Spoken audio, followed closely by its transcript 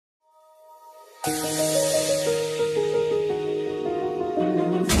Today's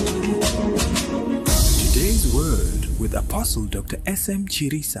Word with Apostle Dr. S.M.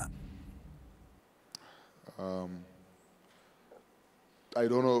 CHIRISA. I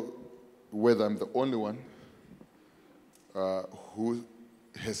don't know whether I'm the only one who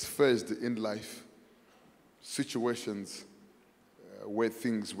has faced in life situations where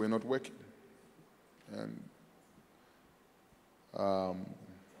things were not working. And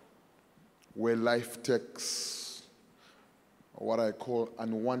where life takes what I call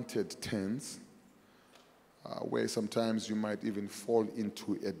unwanted turns, where sometimes you might even fall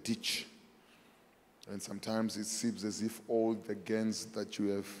into a ditch. And sometimes it seems as if all the gains that you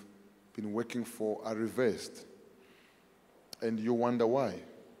have been working for are reversed. And you wonder why.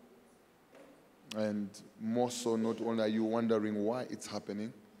 And more so, not only are you wondering why it's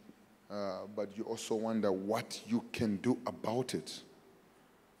happening, but you also wonder what you can do about it.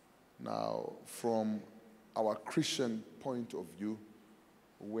 Now, from our Christian point of view,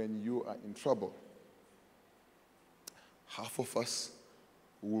 when you are in trouble, half of us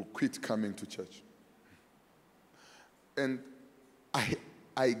will quit coming to church. And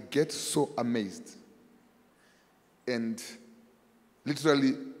I get so amazed and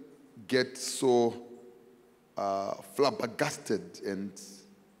literally get so flabbergasted, and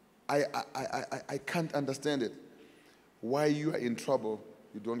I can't understand it. Why you are in trouble,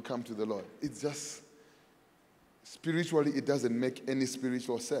 you don't come to the Lord. It's just, spiritually, it doesn't make any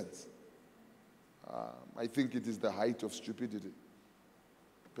spiritual sense. I think it is the height of stupidity,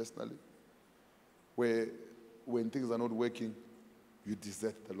 personally, where when things are not working, you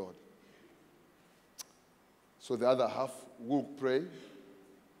desert the Lord. So the other half will pray.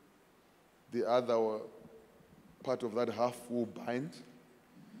 The other part of that half will bind.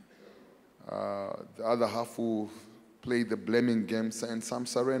 The other half will play the blaming games, and some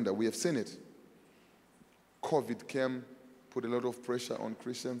surrender. We have seen it. COVID came, put a lot of pressure on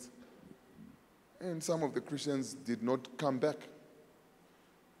Christians, and some of the Christians did not come back.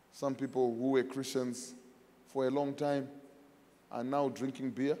 Some people who were Christians for a long time are now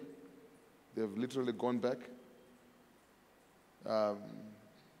drinking beer. They've literally gone back.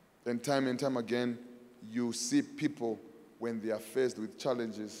 And time again, you see people, when they are faced with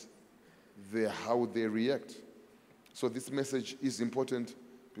challenges, how they react. So this message is important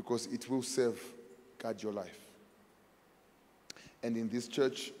because it will safeguard your life. And in this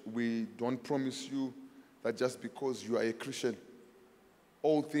church, we don't promise you that just because you are a Christian,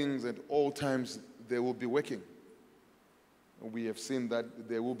 all things at all times, they will be working. We have seen that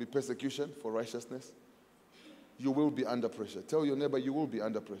there will be persecution for righteousness. You will be under pressure. Tell your neighbor you will be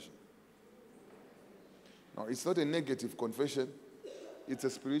under pressure. Now, it's not a negative confession. It's a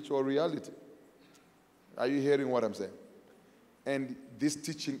spiritual reality. Are you hearing what I'm saying? And this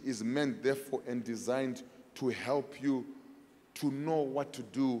teaching is meant, therefore, and designed to help you to know what to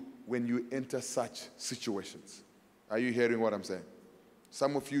do when you enter such situations. Are you hearing what I'm saying?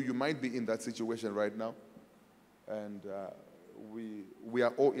 Some of you might be in that situation right now. And we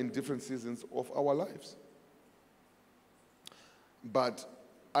are all in different seasons of our lives. But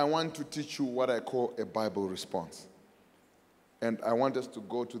I want to teach you what I call a Bible response. And I want us to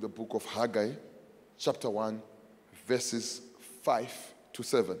go to the book of Haggai, chapter 1, verses 5 to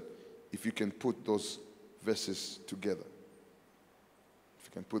 7. If you can put those verses together. If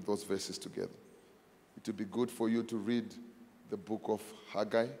you can put those verses together. It would be good for you to read the book of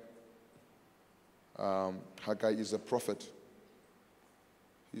Haggai. Haggai is a prophet.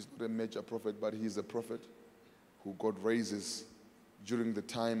 He's not a major prophet, but he's a prophet who God raises during the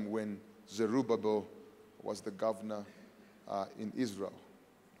time when Zerubbabel was the governor in Israel.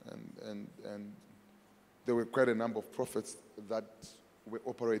 And there were quite a number of prophets that were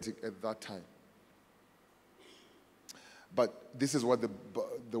operating at that time. But this is what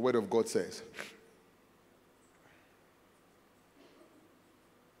the Word of God says.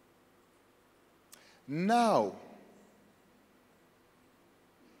 Now,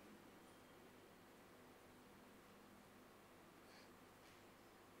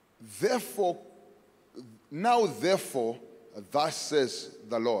 therefore, thus says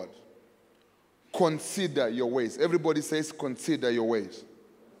the Lord, consider your ways. Everybody says, consider your ways.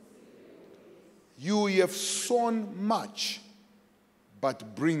 You have sown much,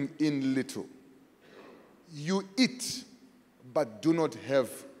 but bring in little. You eat, but do not have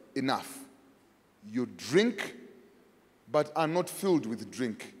enough. You drink, but are not filled with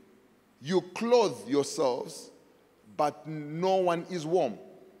drink. You clothe yourselves, but no one is warm.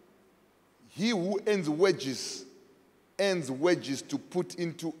 He who earns wages to put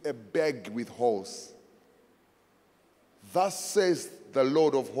into a bag with holes. Thus says the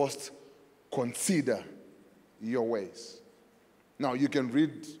Lord of hosts, consider your ways. Now, you can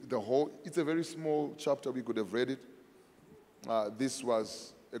read the whole. It's a very small chapter. We could have read it. This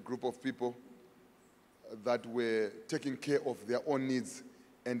was a group of people that were taking care of their own needs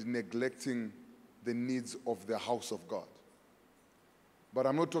and neglecting the needs of the house of God. But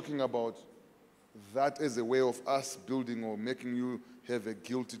I'm not talking about that as a way of us building or making you have a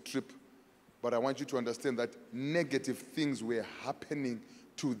guilty trip. But I want you to understand that negative things were happening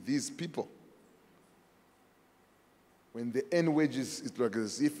to these people. When they earn wages, it's like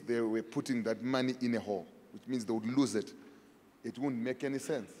as if they were putting that money in a hole, which means they would lose it. It wouldn't make any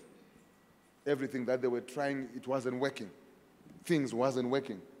sense. Everything that they were trying, it wasn't working. Things wasn't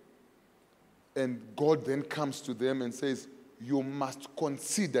working. And God then comes to them and says, you must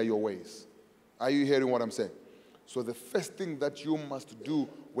consider your ways. Are you hearing what I'm saying? So the first thing that you must do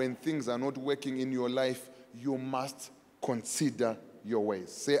when things are not working in your life, you must consider your ways.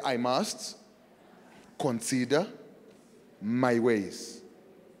 Say, I must consider my ways.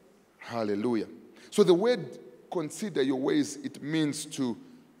 Hallelujah. So the word consider your ways, it means to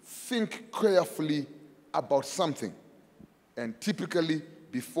think carefully about something, and typically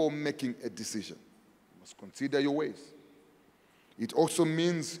before making a decision. You must consider your ways. It also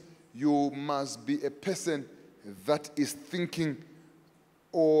means you must be a person that is thinking,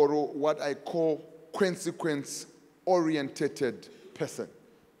 or what I call consequence-oriented person.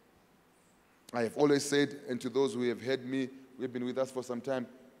 I have always said, and to those who have heard me, who have been with us for some time,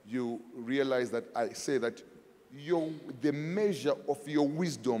 you realize that I say that the measure of your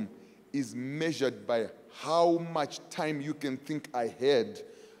wisdom is measured by how much time you can think ahead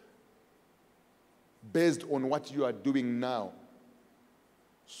based on what you are doing now.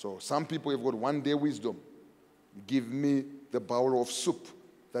 So some people have got 1 day wisdom. Give me the bowl of soup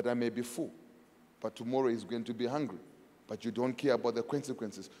that I may be full, but tomorrow is going to be hungry. But you don't care about the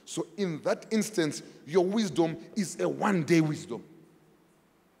consequences. So in that instance, your wisdom is a 1 day wisdom.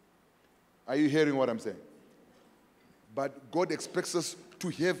 Are you hearing what I'm saying? But God expects us to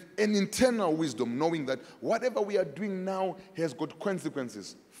have an internal wisdom, knowing that whatever we are doing now has got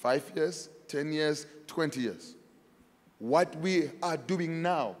consequences. 5 years, 10 years, 20 years. What we are doing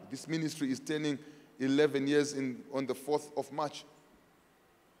now, this ministry is turning 11 years on the 4th of March.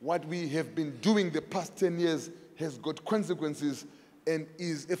 What we have been doing the past 10 years has got consequences and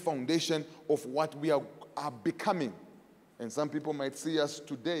is a foundation of what we are becoming. And some people might see us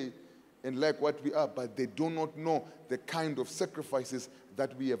today and like what we are, but they do not know the kind of sacrifices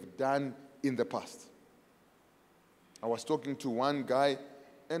that we have done in the past. I was talking to one guy,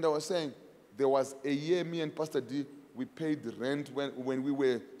 and I was saying, there was a year, me and Pastor D, we paid rent when we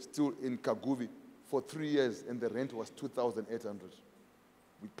were still in Kaguvi for 3 years, and the rent was 2,800.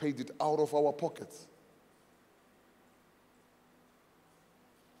 We paid it out of our pockets.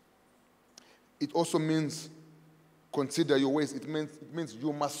 It also means consider your ways. It means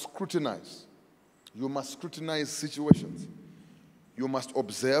you must scrutinize. You must scrutinize situations. You must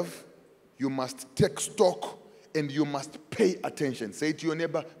observe. You must take stock. And you must pay attention. Say to your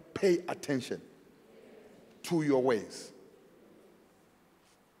neighbor, pay attention to your ways.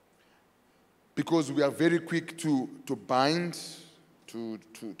 Because we are very quick to bind, to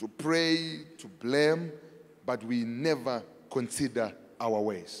pray, to blame, but we never consider our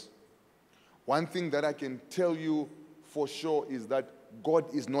ways. One thing that I can tell you for sure is that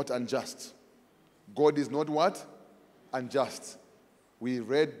God is not unjust. God is not what? Unjust. We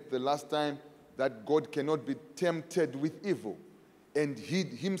read the last time that God cannot be tempted with evil, and He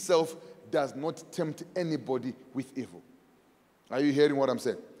Himself does not tempt anybody with evil. Are you hearing what I'm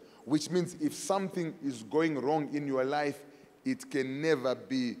saying? Which means if something is going wrong in your life, it can never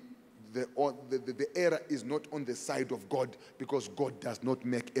be, the error is not on the side of God, because God does not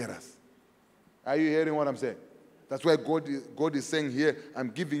make errors. Are you hearing what I'm saying? That's why God is saying here,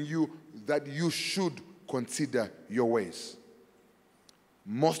 I'm giving you that you should consider your ways.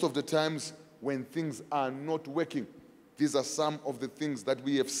 Most of the times when things are not working, these are some of the things that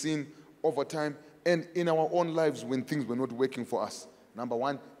we have seen over time and in our own lives when things were not working for us. Number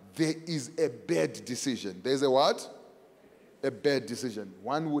one, there is a bad decision. There's a what? A bad decision.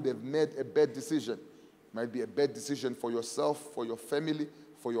 One would have made a bad decision. Might be a bad decision for yourself, for your family,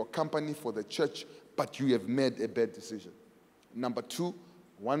 for your company, for the church, but you have made a bad decision. Number two,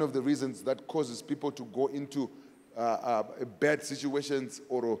 one of the reasons that causes people to go into bad situations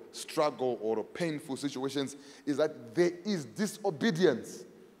or a struggle or a painful situations is that there is disobedience.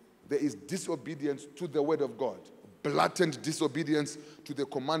 There is disobedience to the word of God. Blatant disobedience to the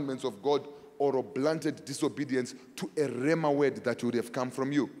commandments of God, or a blatant disobedience to a rhema word that would have come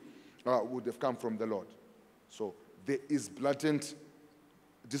from you, would have come from the Lord. So there is blatant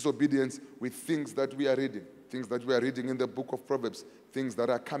disobedience with things that we are reading in the book of Proverbs, things that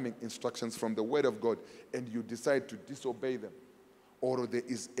are coming, instructions from the Word of God, and you decide to disobey them. Or there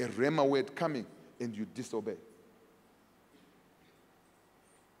is a rhema word coming and you disobey.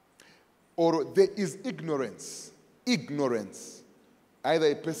 Or there is ignorance. Ignorance.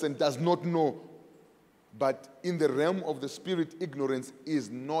 Either a person does not know, but in the realm of the spirit, ignorance is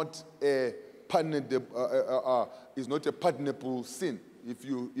not a pardonable sin. If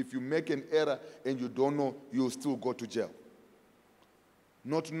you make an error and you don't know, you'll still go to jail.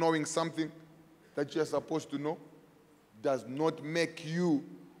 Not knowing something that you're supposed to know does not make you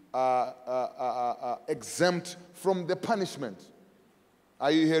exempt from the punishment. Are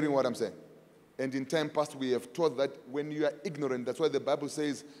you hearing what I'm saying? And in time past, we have taught that when you are ignorant, that's why the Bible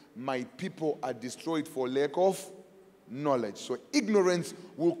says, my people are destroyed for lack of knowledge. So ignorance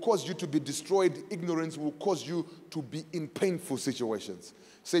will cause you to be destroyed. Ignorance will cause you to be in painful situations.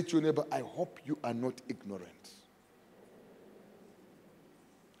 Say to your neighbor, I hope you are not ignorant.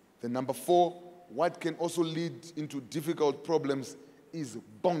 The number 4, what can also lead into difficult problems is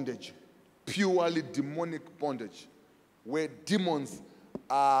bondage. Purely demonic bondage, where demons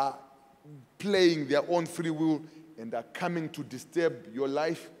are playing their own free will and are coming to disturb your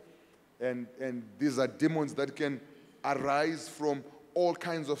life. And these are demons that can arise from all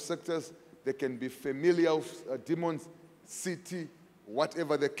kinds of sectors. They can be familial demons, city,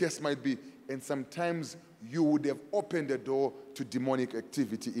 whatever the case might be. And sometimes you would have opened the door to demonic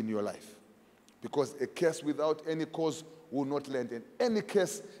activity in your life. Because a curse without any cause will not land. And any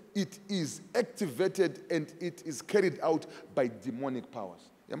curse, it is activated and it is carried out by demonic powers.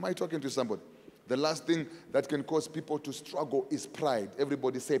 Am I talking to somebody? The last thing that can cause people to struggle is pride.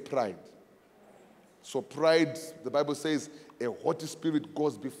 Everybody say pride. So pride, the Bible says, a haughty spirit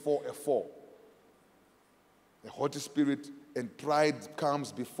goes before a fall. A haughty spirit and pride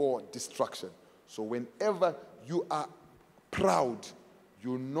comes before destruction. So whenever you are proud,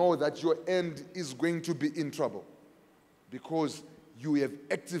 you know that your end is going to be in trouble, because you have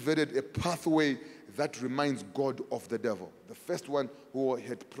activated a pathway that reminds God of the devil. The first one who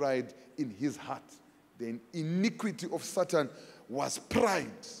had pride in his heart. The iniquity of Satan was pride,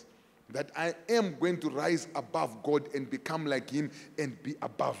 that I am going to rise above God and become like him and be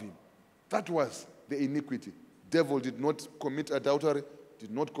above him. That was the iniquity. Devil did not commit adultery,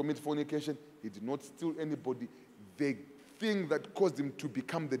 did not commit fornication, he did not steal anybody. The thing that caused him to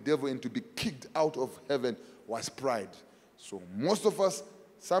become the devil and to be kicked out of heaven was pride. So most of us,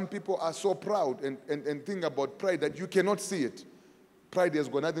 some people are so proud and think about pride that you cannot see it. Pride has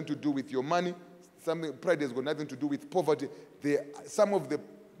got nothing to do with your money. Pride has got nothing to do with poverty. Some of the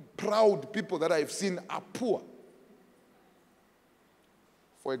proud people that I've seen are poor.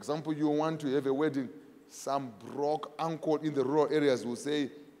 For example, you want to have a wedding, some broke uncle in the rural areas will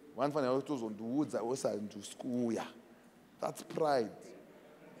say, "One family was on the woods, I was into school." Yeah, that's pride.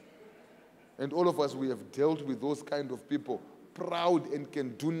 And all of us, we have dealt with those kind of people, proud and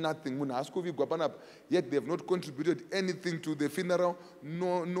can do nothing. Yet they have not contributed anything to the funeral,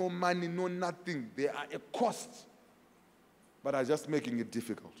 no money, no nothing. They are a cost, but are just making it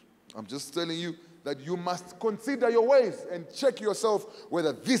difficult. I'm just telling you that you must consider your ways and check yourself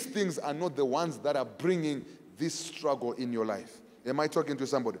whether these things are not the ones that are bringing this struggle in your life. Am I talking to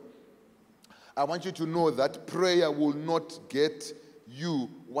somebody? I want you to know that prayer will not get you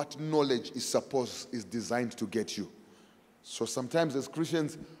what knowledge is designed to get you. So sometimes as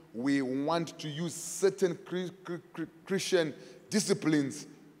Christians, we want to use certain Christian disciplines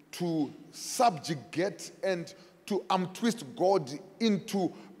to subjugate and to twist God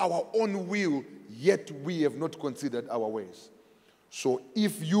into our own will, yet we have not considered our ways. So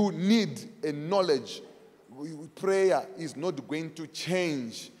if you need a knowledge, prayer is not going to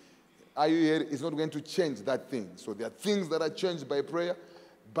change. Are you here? It's not going to change that thing. So there are things that are changed by prayer,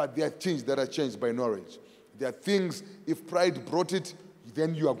 but there are things that are changed by knowledge. There are things, if pride brought it,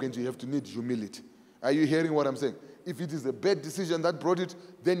 then you are going to have to need humility. Are you hearing what I'm saying? If it is a bad decision that brought it,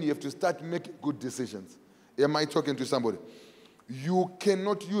 then you have to start making good decisions. Am I talking to somebody? You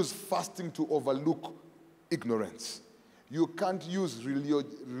cannot use fasting to overlook ignorance. You can't use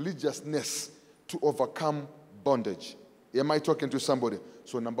religiousness to overcome bondage. Am I talking to somebody?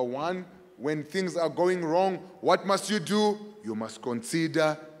 So number one, when things are going wrong, what must you do? You must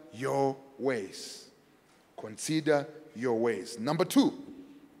consider your ways. Consider your ways. Number two,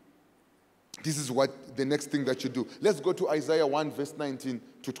 this is what the next thing that you do. Let's go to Isaiah 1, verse 19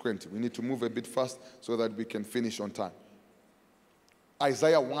 to 20. We need to move a bit fast so that we can finish on time.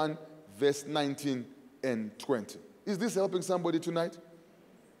 Isaiah 1, verse 19 and 20. Is this helping somebody tonight?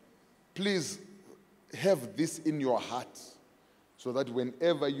 Please have this in your heart So that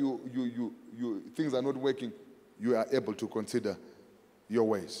whenever things are not working, you are able to consider your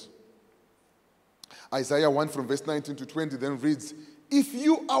ways. Isaiah 1 from verse 19 to 20 then reads, if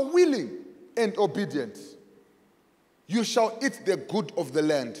you are willing and obedient, you shall eat the good of the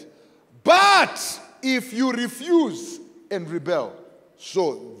land. But if you refuse and rebel,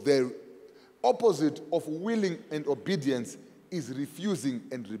 so the opposite of willing and obedience is refusing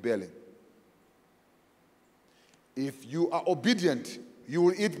and rebelling. If you are obedient, you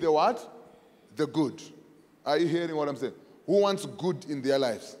will eat the what? The good. Are you hearing what I'm saying? Who wants good in their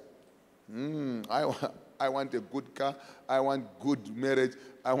lives? I want a good car. I want good marriage.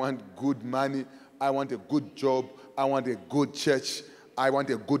 I want good money. I want a good job. I want a good church. I want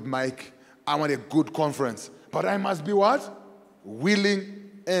a good mic. I want a good conference. But I must be what?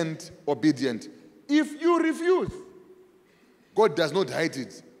 Willing and obedient. If you refuse, God does not hide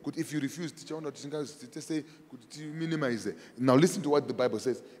it. If you refuse, say, minimize it. Now listen to what the Bible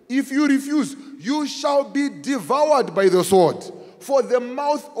says. If you refuse, you shall be devoured by the sword. For the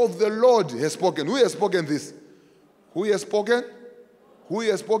mouth of the Lord has spoken. Who has spoken this? Who has spoken? Who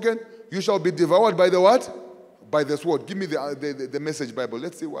has spoken? You shall be devoured by the what? By the sword. Give me the Message Bible.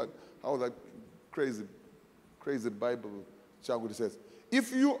 Let's see how that crazy Bible Chagud says.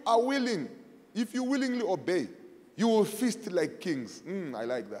 If you are willing, if you willingly obey, you will feast like kings. I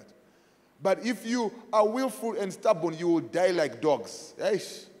like that. But if you are willful and stubborn, you will die like dogs.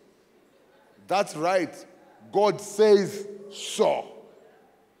 Eish. That's right. God says so.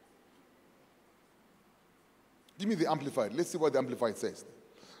 Give me the Amplified. Let's see what the Amplified says.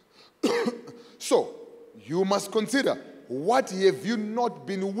 So, you must consider, what have you not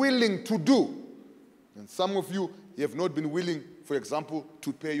been willing to do? And some of you have not been willing, for example,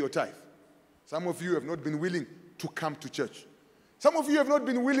 to pay your tithe. Some of you have not been willing to come to church. Some of you have not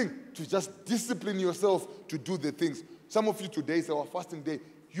been willing to just discipline yourself to do the things. Some of you, today is our fasting day.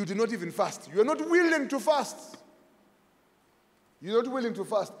 You did not even fast. You are not willing to fast. You're not willing to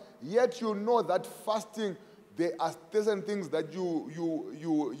fast. Yet you know that fasting, there are certain things that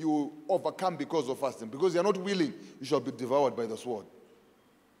you overcome because of fasting. Because you're not willing, you shall be devoured by the sword.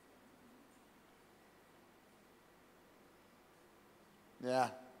 Yeah,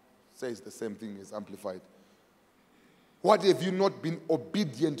 says the same thing as Amplified. What have you not been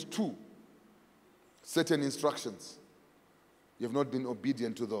obedient to? Certain instructions. You have not been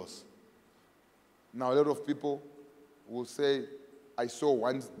obedient to those. Now, a lot of people will say, I saw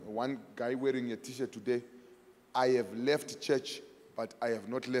one guy wearing a t-shirt today. I have left church, but I have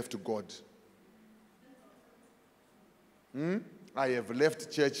not left God. I have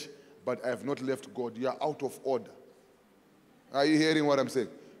left church, but I have not left God. You are out of order. Are you hearing what I'm saying?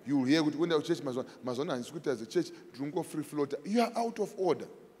 You hear when the church Mazona and Scripture as a church, drunko free floater. You are out of order.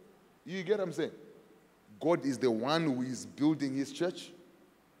 You get what I'm saying? God is the one who is building his church.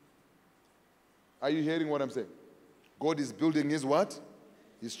 Are you hearing what I'm saying? God is building his what?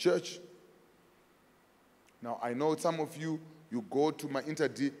 His church. Now, I know some of you go to my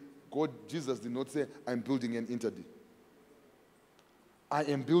interdi. Jesus did not say, I'm building an interdi. I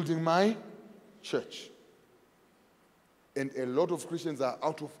am building my church. And a lot of Christians are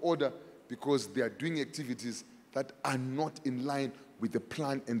out of order because they are doing activities that are not in line with the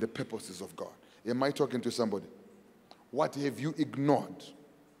plan and the purposes of God. Am I talking to somebody? What have you ignored?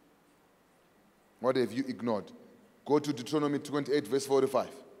 What have you ignored? Go to Deuteronomy 28, verse 45.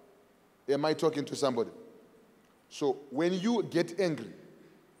 Am I talking to somebody? So when you get angry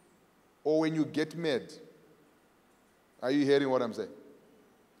or when you get mad, are you hearing what I'm saying?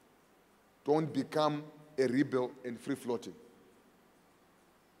 Don't become a rebel and free-floating.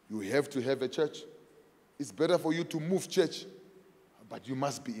 You have to have a church. It's better for you to move church, but you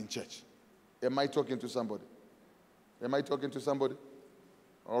must be in church. Am I talking to somebody? Am I talking to somebody?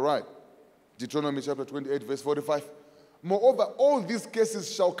 All right. Deuteronomy chapter 28, verse 45. Moreover, all these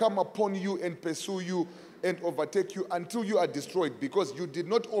cases shall come upon you and pursue you and overtake you until you are destroyed, because you did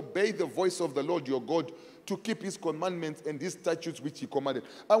not obey the voice of the Lord your God to keep his commandments and his statutes which he commanded.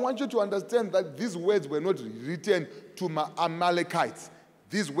 I want you to understand that these words were not written to my Amalekites.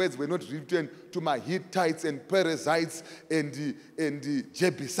 These words were not written to my Hittites and Perizzites and the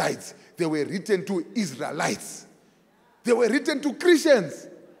Jebusites. They were written to Israelites. They were written to Christians.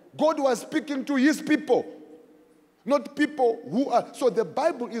 God was speaking to his people, not people who are... So the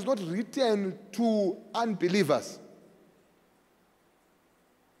Bible is not written to unbelievers.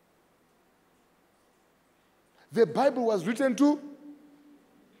 The Bible was written to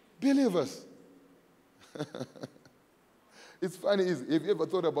believers. It's funny, have you ever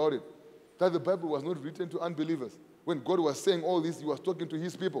thought about it? That the Bible was not written to unbelievers. When God was saying all this, he was talking to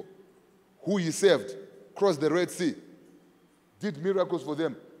his people, who he saved, crossed the Red Sea, did miracles for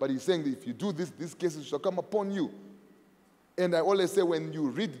them. But he's saying that if you do this, these cases shall come upon you. And I always say when you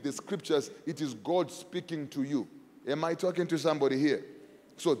read the scriptures, it is God speaking to you. Am I talking to somebody here?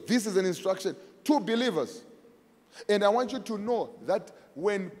 So this is an instruction to believers. And I want you to know that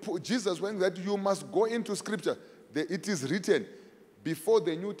when Jesus went that you must go into scripture, it is written, before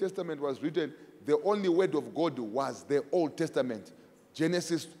the New Testament was written, the only word of God was the Old Testament.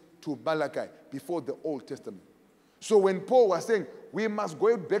 Genesis to Malachi, before the Old Testament. So when Paul was saying, we must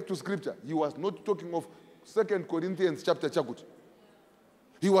go back to scripture, he was not talking of 2 Corinthians chapter Chakut.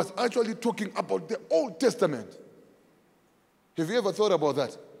 He was actually talking about the Old Testament. Have you ever thought about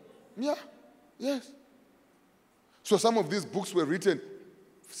that? Yeah, yes. So some of these books were written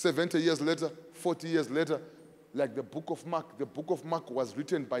 70 years later, 40 years later, like the book of Mark. The book of Mark was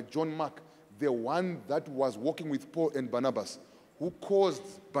written by John Mark, the one that was working with Paul and Barnabas, who caused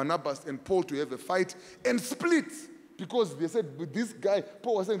Barnabas and Paul to have a fight and split because they said, this guy,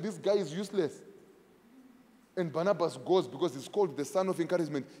 Paul was saying, this guy is useless. And Barnabas goes because he's called the son of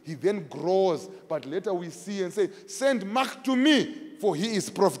encouragement. He then grows, but later we see and say, send Mark to me, for he is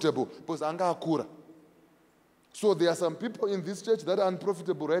profitable. Because anga akura. So there are some people in this church that are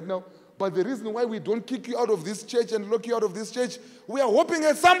unprofitable right now. But the reason why we don't kick you out of this church and lock you out of this church, we are hoping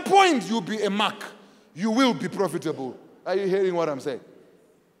at some point you'll be a Mark. You will be profitable. Are you hearing what I'm saying?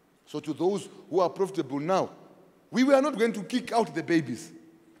 So to those who are profitable now, we are not going to kick out the babies.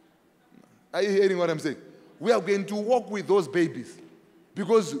 Are you hearing what I'm saying? We are going to walk with those babies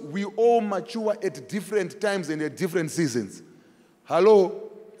because we all mature at different times and at different seasons.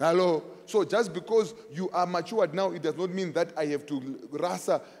 Hello? Hello? So just because you are matured now, it does not mean that I have to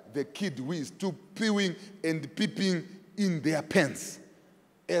rasa the kid who is still peeing and peeping in their pants.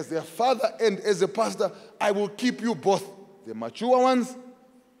 As a father and as a pastor, I will keep you both, the mature ones.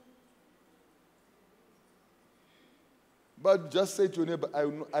 But just say to your neighbor,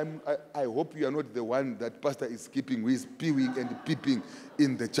 I hope you are not the one that pastor is keeping with peeing and peeping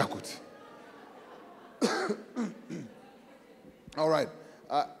in the chakut. All right.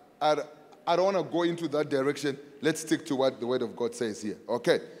 I don't want to go into that direction. Let's stick to what the word of God says here.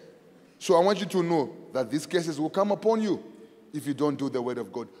 Okay. So I want you to know that these cases will come upon you if you don't do the word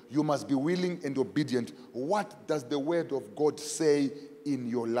of God. You must be willing and obedient. What does the word of God say in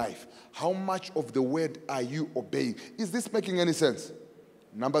your life? How much of the word are you obeying? Is this making any sense?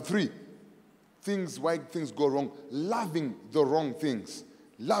 Number 3, why things go wrong. Loving the wrong things.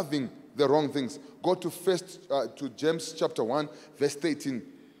 Loving the wrong things. Go to James chapter 1, verse 18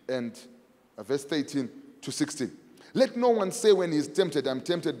 and verse 18 to 16. Let no one say when he is tempted, I'm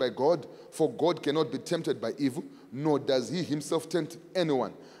tempted by God, for God cannot be tempted by evil, nor does he himself tempt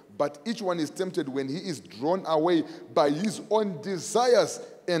anyone. But each one is tempted when he is drawn away by his own desires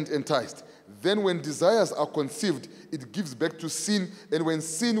and enticed. Then when desires are conceived, it gives birth to sin. And when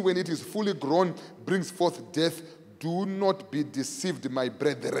sin, when it is fully grown, brings forth death. Do not be deceived, my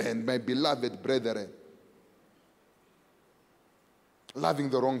brethren, my beloved brethren. Loving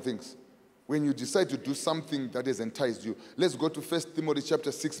the wrong things. When you decide to do something that has enticed you. Let's go to 1 Timothy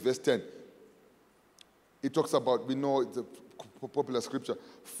chapter 6, verse 10. It talks about, we know it's a popular scripture.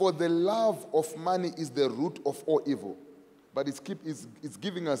 For the love of money is the root of all evil. But it's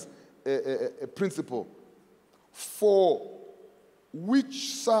giving us a principle. For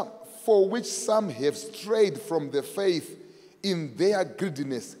which some have strayed from the faith in their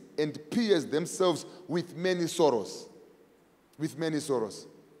greediness and pierced themselves with many sorrows. With many sorrows.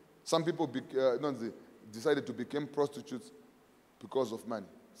 Some people decided to become prostitutes because of money.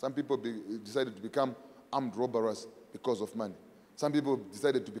 Some people decided to become armed robbers because of money. Some people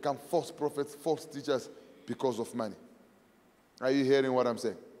decided to become false prophets, false teachers because of money. Are you hearing what I'm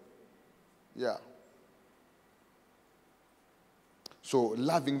saying? Yeah. So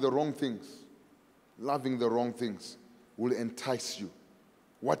loving the wrong things will entice you.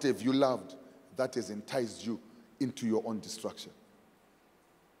 What have you loved that has enticed you into your own destruction?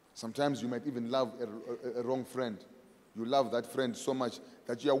 Sometimes you might even love a wrong friend. You love that friend so much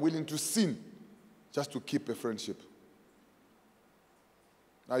that you are willing to sin just to keep a friendship.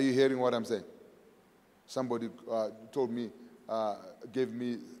 Are you hearing what I'm saying? Somebody told me,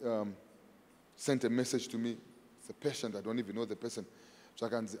 sent a message to me. It's a patient, I don't even know the person. So I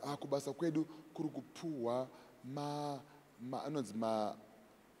can say, kubasa kwedu kurukupuwa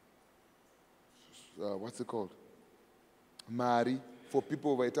what's it called? Mari, for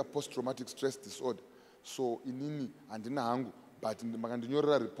people with post-traumatic stress disorder. So inini andina hangu, but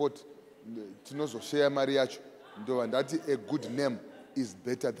makandinyorera report tinozo share mari yacho. Ndo andati a good name is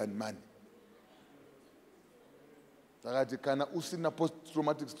better than money. Takati kana usina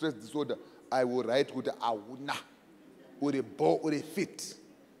post-traumatic stress disorder, I will write with awuna. or a ball or a fit.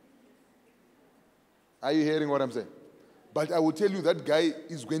 Are you hearing what I'm saying? But I will tell you that guy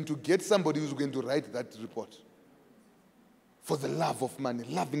is going to get somebody who's going to write that report. For the love of money,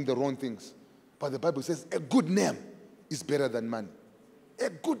 loving the wrong things. But the Bible says a good name is better than money. A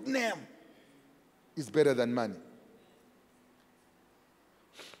good name is better than money.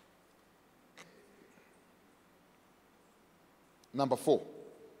 Number 4.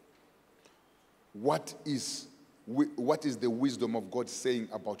 What is the wisdom of God saying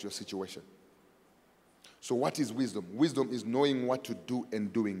about your situation? So what is wisdom? Wisdom is knowing what to do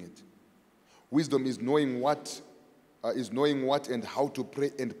and doing it. Wisdom is knowing what and how to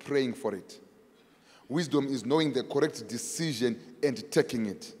pray and praying for it. Wisdom is knowing the correct decision and taking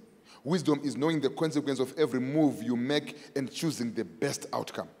it. Wisdom is knowing the consequence of every move you make and choosing the best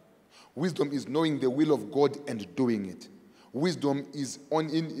outcome. Wisdom is knowing the will of God and doing it. Wisdom is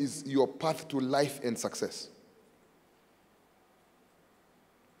your path to life and success.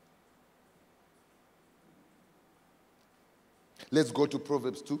 Let's go to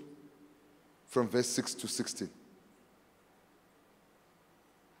Proverbs 2 from verse 6 to 16.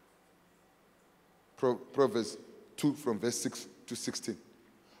 Proverbs 2 from verse 6 to 16.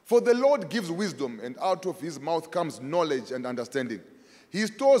 For the Lord gives wisdom, and out of his mouth comes knowledge and understanding. He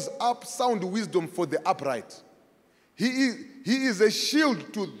stores up sound wisdom for the upright. He is a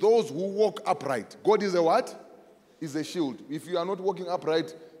shield to those who walk upright. God is a what? Is a shield. If you are not walking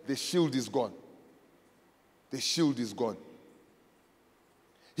upright, the shield is gone. The shield is gone.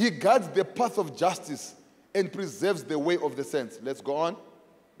 He guards the path of justice and preserves the way of the saints. Let's go on.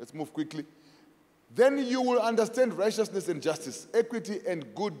 Let's move quickly. Then you will understand righteousness and justice, equity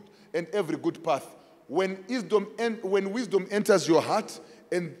and good and every good path. When wisdom enters your heart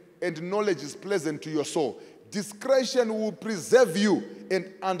and knowledge is pleasant to your soul, discretion will preserve you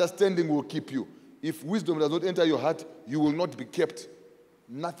and understanding will keep you. If wisdom does not enter your heart, you will not be kept.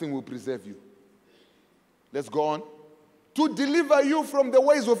 Nothing will preserve you. Let's go on. To deliver you from the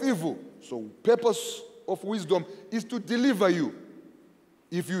ways of evil. So purpose of wisdom is to deliver you.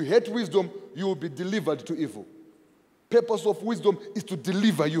 If you hate wisdom, you will be delivered to evil. Purpose of wisdom is to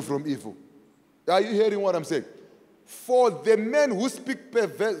deliver you from evil. Are you hearing what I'm saying? For the men who speak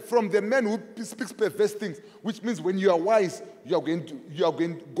from the man who speaks perverse things, which means when you are wise, God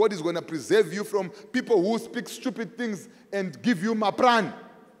is going to preserve you from people who speak stupid things and give you mapran.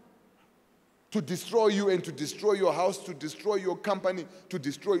 To destroy you and to destroy your house, to destroy your company, to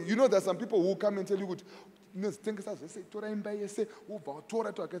destroy you. You know, there are some people who come and tell you, fee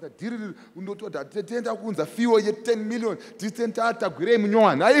 10 million.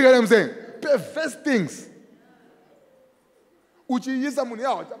 Are you get what I'm saying? Perverse things.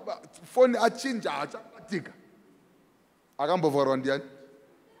 Phone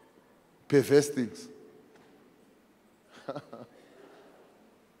perverse things.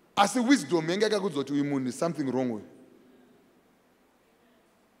 As a wisdom, there's something wrong with.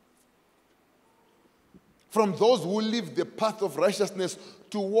 From those who live the path of righteousness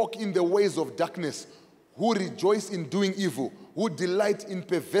to walk in the ways of darkness, who rejoice in doing evil, who delight in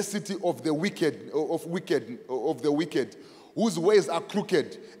perversity of the wicked, whose ways are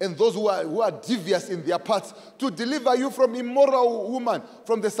crooked, and those who are devious in their paths, to deliver you from immoral woman,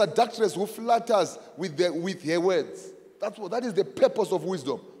 from the seductress who flatters with her words. That is the purpose of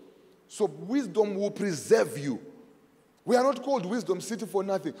wisdom. So wisdom will preserve you. We are not called Wisdom City for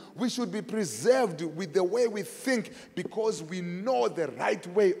nothing. We should be preserved with the way we think because we know the right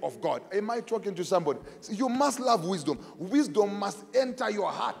way of God. Am I talking to somebody? So you must love wisdom. Wisdom must enter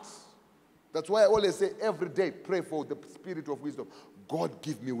your heart. That's why I always say every day, pray for the spirit of wisdom. God,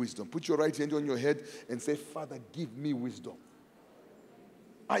 give me wisdom. Put your right hand on your head and say, Father, give me wisdom.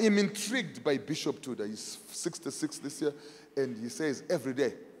 I am intrigued by Bishop Tudor. He's 66 this year, and he says every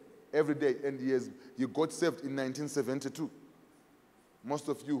day, and he got saved in 1972. Most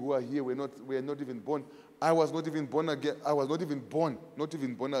of you who are here were not even born. I was not even born again. I was not even born. Let's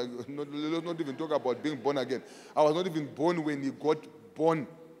not even talk about being born again. I was not even born when he got born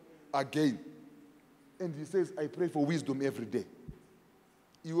again. And he says, I pray for wisdom every day.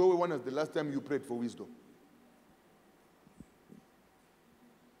 You when was the last time you prayed for wisdom?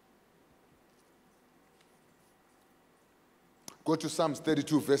 Go to Psalms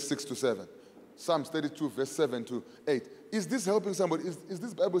 32, verse 6 to 7. Psalms 32, verse 7 to 8. Is this helping somebody? Is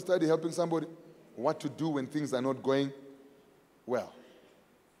this Bible study helping somebody? What to do when things are not going well?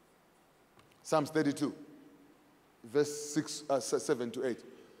 Psalms 32, verse 7 to 8.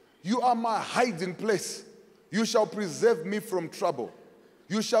 You are my hiding place. You shall preserve me from trouble.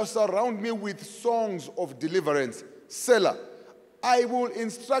 You shall surround me with songs of deliverance. Selah. I will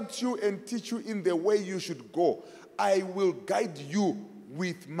instruct you and teach you in the way you should go. I will guide you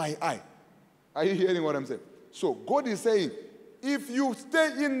with my eye. Are you hearing what I'm saying? So God is saying, if you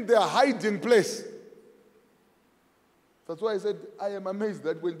stay in the hiding place, that's why I said, I am amazed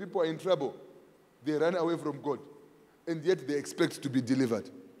that when people are in trouble, they run away from God, and yet they expect to be delivered.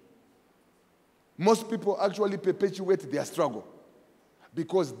 Most people actually perpetuate their struggle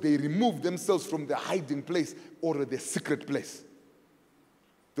because they remove themselves from the hiding place or the secret place.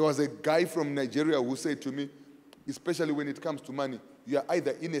 There was a guy from Nigeria who said to me, especially when it comes to money, you are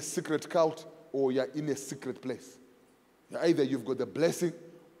either in a secret cult or you are in a secret place. Either you've got the blessing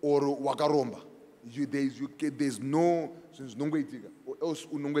or wakaromba. There's no way or else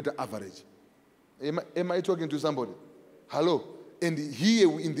unongeta average. Am I talking to somebody? Hello? And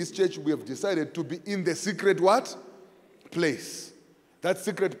here in this church, we have decided to be in the secret what? Place. That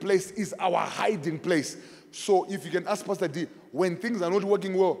secret place is our hiding place. So if you can ask Pastor D, when things are not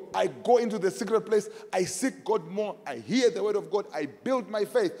working well, I go into the secret place, I seek God more, I hear the word of God, I build my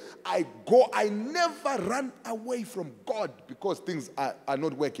faith, I never run away from God because things are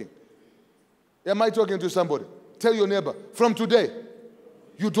not working. Am I talking to somebody? Tell your neighbor, from today,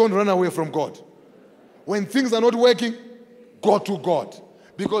 you don't run away from God. When things are not working, go to God.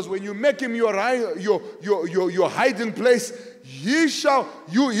 Because when you make him your hiding place, he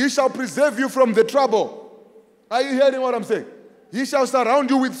shall preserve you from the trouble. Are you hearing what I'm saying? He shall surround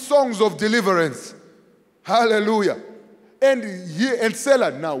you with songs of deliverance. Hallelujah. And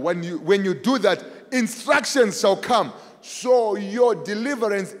Selah, now when you do that, instructions shall come. So your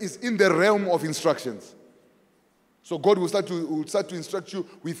deliverance is in the realm of instructions. So God will start to instruct you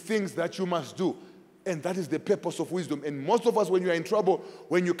with things that you must do. And that is the purpose of wisdom. And most of us, when you are in trouble,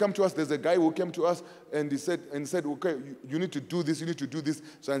 when you come to us, there's a guy who came to us and he said, okay, you need to do this, you need to do this.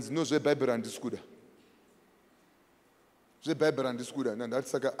 So he knows the Bible and this good. The Bible and this good. And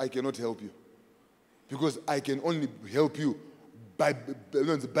that's like, I cannot help you. Because I can only help you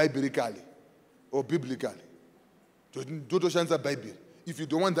biblically or biblically. If you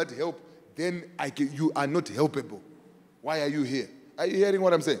don't want that help, then you are not helpable. Why are you here? Are you hearing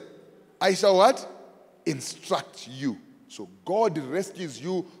what I'm saying? I shall what? Instruct you. So God rescues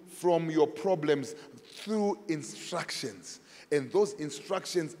you from your problems through instructions. And those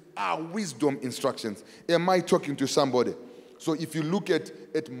instructions are wisdom instructions. Am I talking to somebody? So if you look at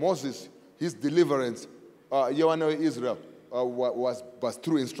Moses, his deliverance, Israel was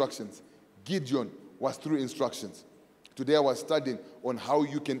through instructions. Gideon was through instructions. Today I was studying on how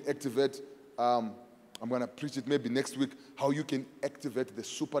you can activate, I'm going to preach it maybe next week, how you can activate the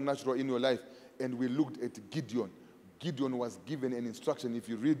supernatural in your life. And we looked at Gideon. Gideon was given an instruction. If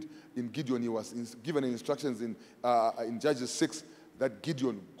you read in Gideon, he was given instructions in Judges 6 that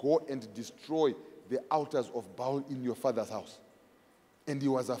Gideon, go and destroy the altars of Baal in your father's house. And he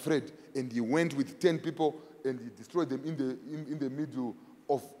was afraid. And he went with 10 people and he destroyed them in the middle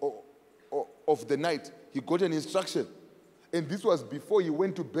of the night. He got an instruction. And this was before he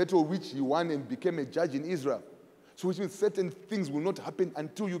went to battle, which he won and became a judge in Israel. So which means certain things will not happen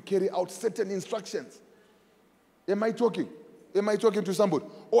until you carry out certain instructions. Am I talking? Am I talking to somebody?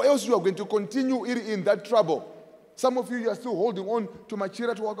 Or else you are going to continue in that trouble. Some of you are still holding on to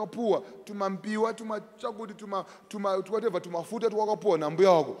machira to wakapua, to mampiwa, to machagudi, to whatever, to mafuta to wakapua,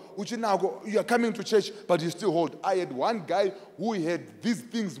 nambiago. Uchinago, you are coming to church, but you still hold. I had one guy who had these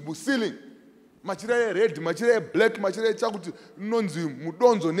things musiling. Machira red, machira black, machira chaguti, nonzi,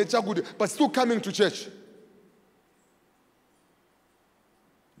 mudonzo, nechagudi, but still coming to church.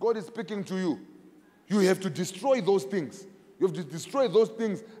 God is speaking to you. You have to destroy those things. You have to destroy those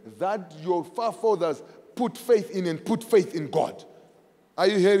things that your forefathers put faith in and put faith in God. Are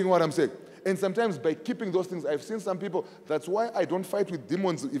you hearing what I'm saying? And sometimes by keeping those things, I've seen some people, that's why I don't fight with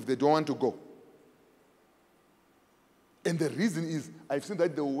demons if they don't want to go. And the reason is, I've seen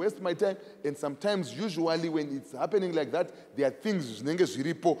that they will waste my time, and sometimes, usually when it's happening like that, there are things, and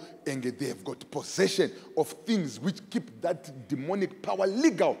they have got possession of things which keep that demonic power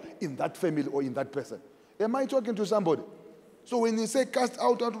legal in that family or in that person. Am I talking to somebody? So when you say cast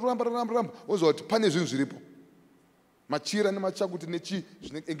out, those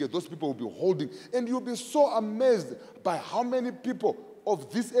people will be holding, and you'll be so amazed by how many people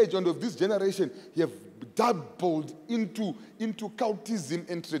of this age and of this generation have dabbled into cultism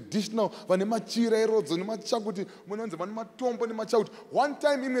and traditional. One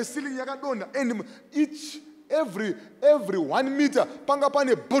time in a ceiling and every 1 meter,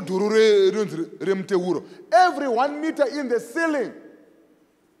 every 1 meter in the ceiling.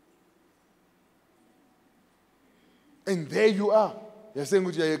 And there you are. You're saying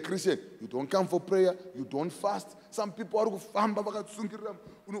that you're a Christian. You don't come for prayer. You don't fast. Some people are going to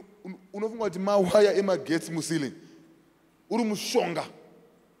uri mushonga.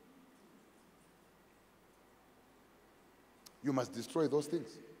 You must destroy those things.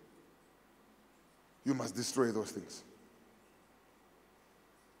 You must destroy those things.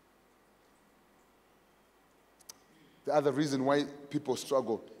 The other reason why people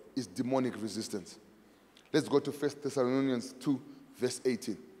struggle is demonic resistance. Let's go to 1 Thessalonians 2, verse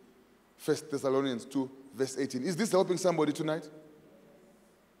 18. 1 Thessalonians 2, verse 18. Is this helping somebody tonight?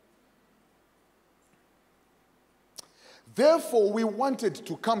 Therefore, we wanted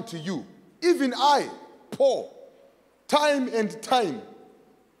to come to you, even I, Paul, time and time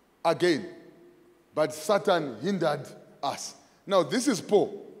again, but Satan hindered us. Now, this is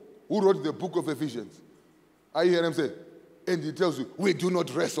Paul, who wrote the book of Ephesians. I hear him say, and he tells you, we do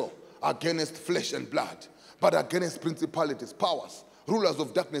not wrestle against flesh and blood, but against principalities, powers, rulers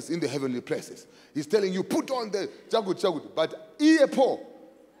of darkness in the heavenly places. He's telling you, put on the chagut. But here Paul,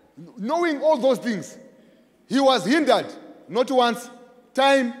 knowing all those things, he was hindered, not once,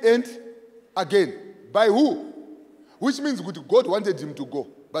 time and again. By who? Which means God wanted him to go,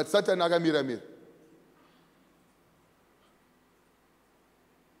 but Satan agamira.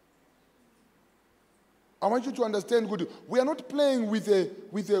 I want you to understand, good. We are not playing with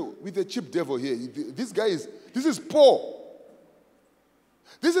a cheap devil here. This is Paul.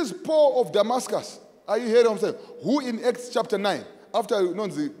 This is Paul of Damascus. Are you hearing what I'm saying? Who in Acts chapter 9,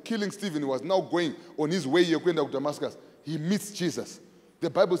 after killing Stephen, was now going on his way here going to Damascus. He meets Jesus. The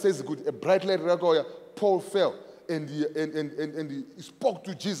Bible says, good, a bright light, Paul fell. And he spoke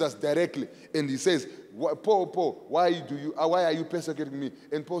to Jesus directly. And he says, Paul, why are you persecuting me?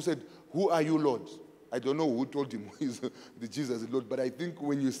 And Paul said, who are you, Lord? I don't know who told him the Jesus is Lord, but I think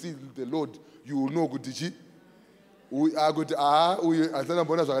when you see the Lord, you will know good.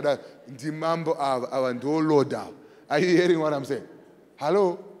 Are you hearing what I'm saying?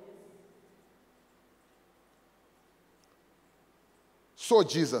 Hello? Saw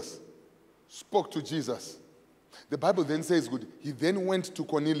Jesus, spoke to Jesus. The Bible then says, good, he then went to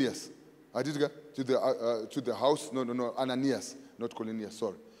Cornelius. To the house, Ananias, not Cornelius,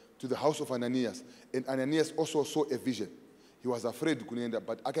 sorry. To the house of Ananias. And Ananias also saw a vision. He was afraid he couldn't end up,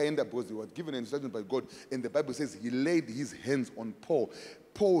 but Akaenda because he was given an instruction by God. And the Bible says he laid his hands on Paul.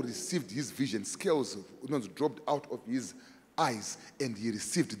 Paul received his vision. Scales dropped out of his eyes, and he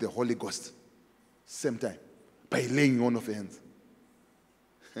received the Holy Ghost. Same time. By laying on of hands.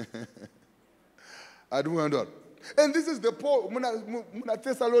 I don't wonder. And this is the Paul,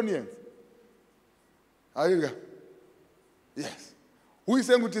 Thessalonians. Are you there? Yes. Who is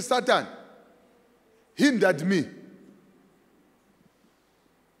saying with Satan hindered me.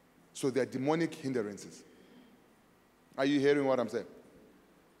 So there are demonic hindrances. Are you hearing what I'm saying?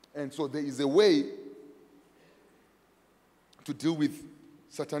 And so there is a way to deal with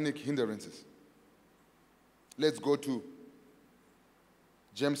satanic hindrances. Let's go to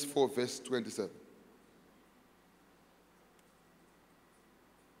James 4, verse 27.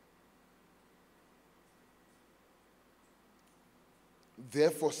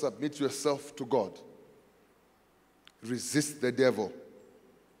 Therefore, submit yourself to God. Resist the devil,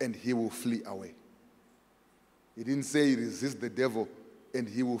 and he will flee away. He didn't say resist the devil, and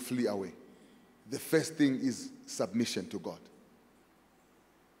he will flee away. The first thing is submission to God.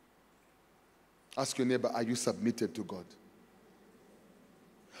 Ask your neighbor, are you submitted to God?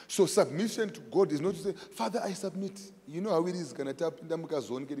 So submission to God is not to say, Father, I submit. You know how it is.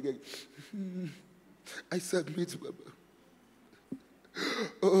 I submit, Baba.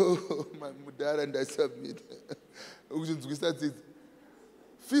 Oh, my mother, and I submit.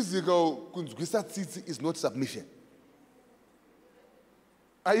 Physical is not submission.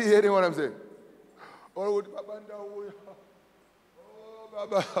 Are you hearing what I'm saying? Oh,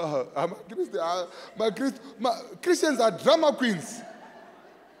 Baba, Christians are drama queens.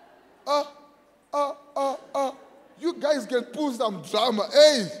 You guys can pull some drama.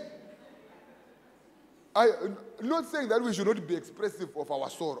 Hey! I'm not saying that we should not be expressive of our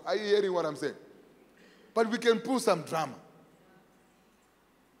sorrow. Are you hearing what I'm saying? But we can pull some drama.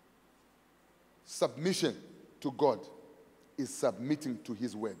 Submission to God is submitting to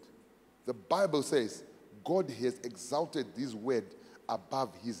His word. The Bible says God has exalted His word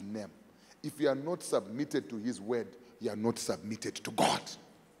above His name. If you are not submitted to His word, you are not submitted to God.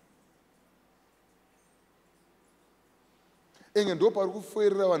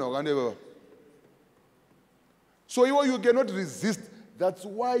 So you cannot resist. That's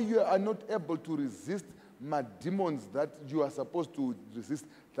why you are not able to resist my demons that you are supposed to resist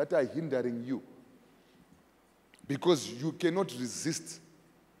that are hindering you. Because you cannot resist.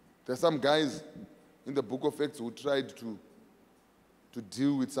 There are some guys in the book of Acts who tried to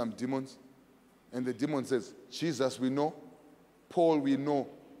deal with some demons. And the demon says, Jesus we know, Paul, we know,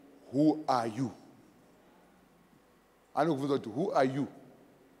 who are you? Who are you?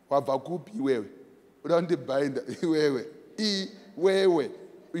 You want to bind iwewe.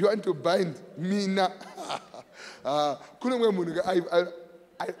 You want to bind mina. I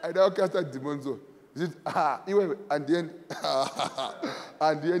don't cast that demons. Iwewe and the end.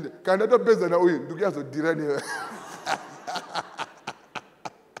 And the end. Can that be na uyi? Do you have dirani?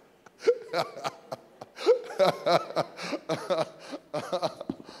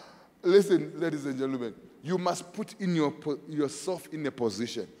 Listen, ladies and gentlemen, you must put in yourself in a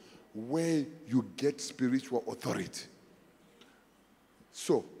position where you get spiritual authority.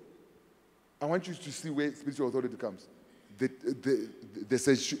 So, I want you to see where spiritual authority comes. The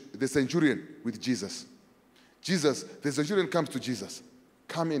centurion with Jesus. The centurion comes to Jesus.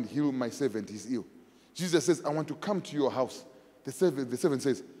 Come and heal my servant, he's ill. Jesus says, I want to come to your house. The servant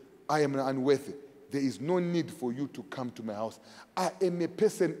says, I am unworthy. There is no need for you to come to my house. I am a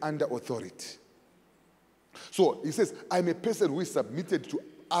person under authority. So he says, I'm a person who is submitted to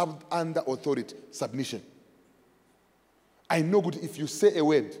under authority, submission. I know good if you say a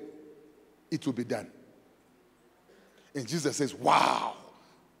word, it will be done. And Jesus says, wow,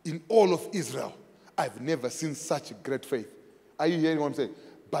 in all of Israel, I've never seen such great faith. Are you hearing what I'm saying?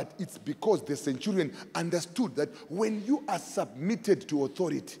 But it's because the centurion understood that when you are submitted to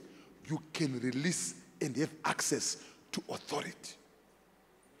authority, you can release and have access to authority.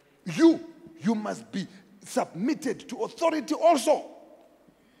 You must be submitted to authority also.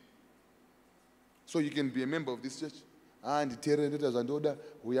 So you can be a member of this church. It's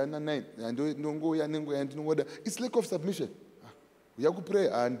lack of submission. We have to pray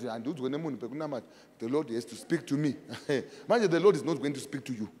and the Lord has to speak to me. Mind you, the Lord is not going to speak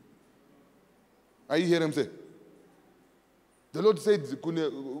to you. Are you hearing him say? The Lord said,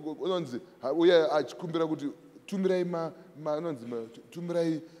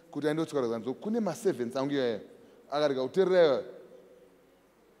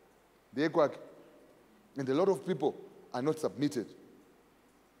 and a lot of people are not submitted.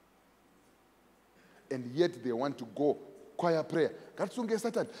 And yet they want to go choir prayer.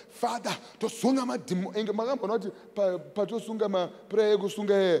 Father, to sunga ma prayer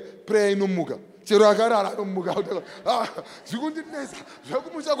prayer inomuka.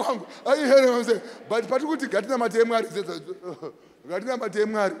 Are you hearing what I'm saying? But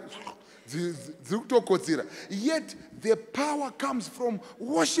yet the power comes from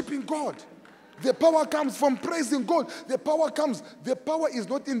worshiping God. The power comes from praising God. The power is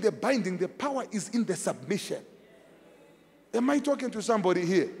not in the binding, the power is in the submission. Am I talking to somebody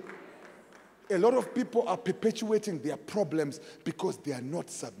here? A lot of people are perpetuating their problems because they are not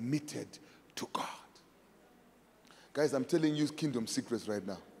submitted to God. Guys, I'm telling you kingdom secrets right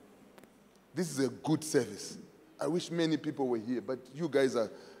now. This is a good service. I wish many people were here, but you guys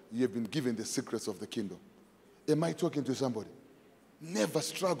you have been given the secrets of the kingdom. Am I talking to somebody? Never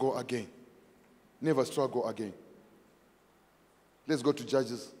struggle again. Never struggle again. Let's go to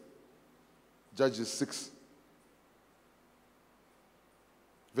Judges. Judges 6.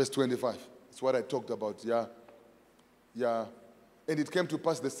 Verse 25. It's what I talked about. Yeah. And it came to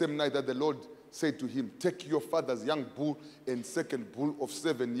pass the same night that the Lord said to him, take your father's young bull and second bull of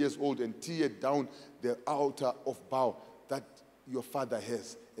 7 years old and tear down the altar of Baal that your father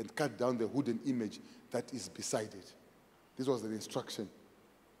has and cut down the wooden image that is beside it. This was the instruction.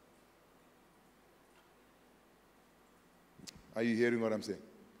 Are you hearing what I'm saying?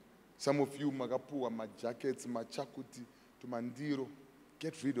 Some of you, magapua, my jackets, my chakuti, to mandiro,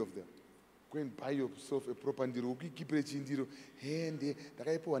 get rid of them. Go and buy yourself a proper ndiro. Keep it indiro. Hende,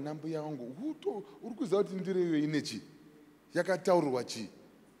 takaipo wanambu yangu. Uto, urukuzauti ndiro yo inechi. Yakataurwa chi.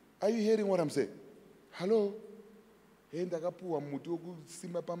 Are you hearing what I'm saying? Hello? Hende akapuwa muti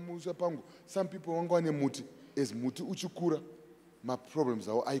okusima pamusha pangu. Some people wangwane muti. As muti uchukura, my problems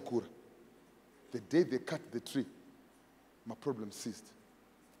are aikura. The day they cut the tree, my problem ceased.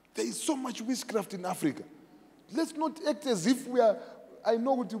 There is so much witchcraft in Africa. Let's not act as if I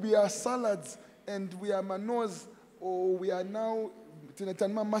know we are salads and we are manos or we are now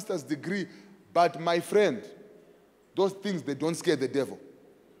Tinatanma master's degree. But my friend, those things, they don't scare the devil.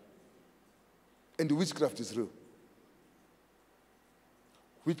 And the witchcraft is real.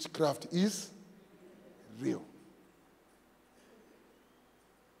 Witchcraft is real.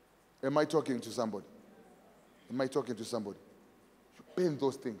 Am I talking to somebody? Am I talking to somebody? You paint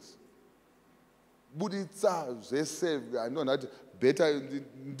those things. Buditsa, they say, I know not better,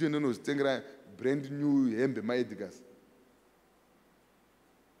 brand new hembe maedigas.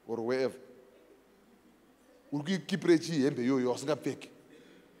 Or wherever. What do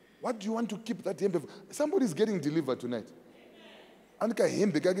you want to keep that hembe? Somebody is getting delivered tonight.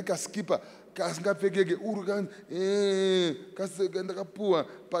 andikahembe kake kaskipa kasingapfekeke uri ndakapuwa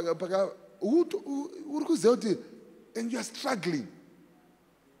uri kuziva kuti and you are struggling.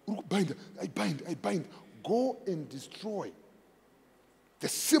 I bind. Go and destroy the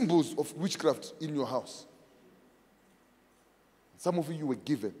symbols of witchcraft in your house. Some of you were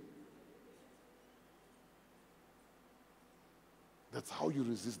given. That's how you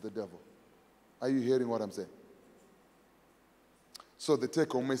resist the devil. Are you hearing what I'm saying? So the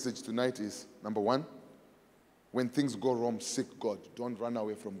take-home message tonight is, number one, when things go wrong, seek God. Don't run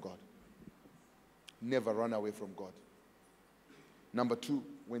away from God. Never run away from God. Number two,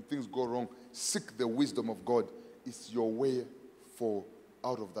 when things go wrong, seek the wisdom of God. It's your way for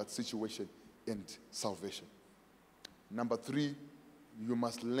out of that situation and salvation. Number three, you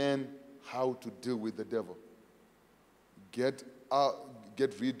must learn how to deal with the devil. Get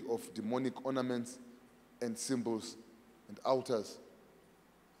rid of demonic ornaments and symbols and altars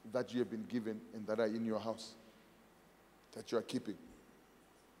that you have been given and that are in your house, that you are keeping.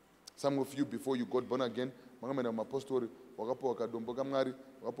 Some of you, before you got born again, and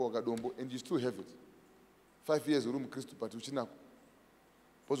you still have it. 5 years, Christ, but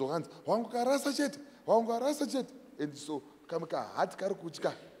and so,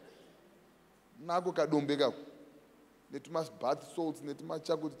 bath salts,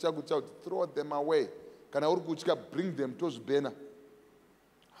 throw them away. Bring them to Bena.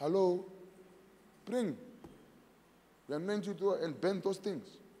 Hello? Bring. We are meant to do and bend those things.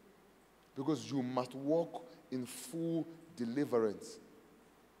 Because you must walk in full deliverance.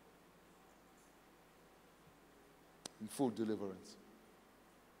 In full deliverance.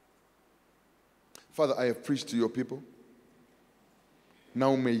 Father, I have preached to your people.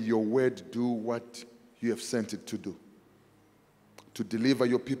 Now may your word do what you have sent it to do. To deliver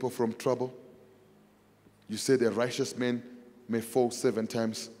your people from trouble. You said a righteous man may fall 7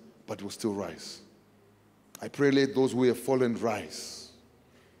 times, but will still rise. I pray let those who have fallen rise.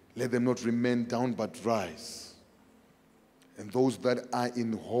 Let them not remain down, but rise. And those that are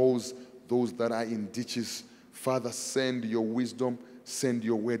in holes, those that are in ditches, Father, send your wisdom, send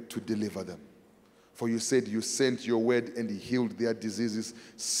your word to deliver them. For you said you sent your word and healed their diseases.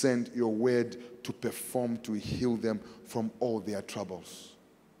 Send your word to perform, to heal them from all their troubles.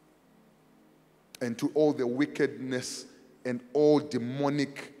 And to all the wickedness and all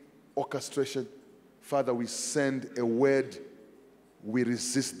demonic orchestration, Father, we send a word. We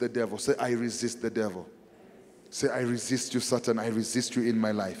resist the devil. Say, I resist the devil. Say, I resist you, Satan. I resist you in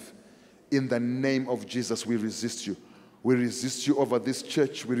my life. In the name of Jesus, we resist you. We resist you over this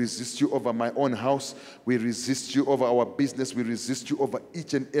church. We resist you over my own house. We resist you over our business. We resist you over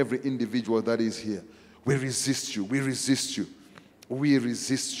each and every individual that is here. We resist you. We resist you. We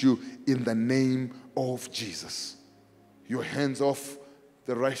resist you in the name of Jesus. Your hands off,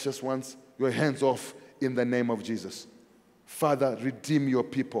 the righteous ones. Your hands off in the name of Jesus. Father, redeem your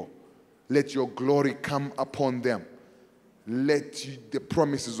people. Let your glory come upon them. Let the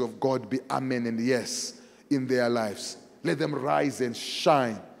promises of God be amen and yes in their lives. Let them rise and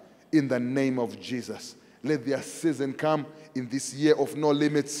shine in the name of Jesus. Let their season come in this year of no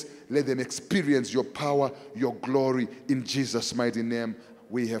limits. Let them experience your power, your glory. In Jesus' mighty name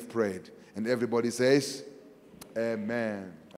we have prayed. And everybody says, amen.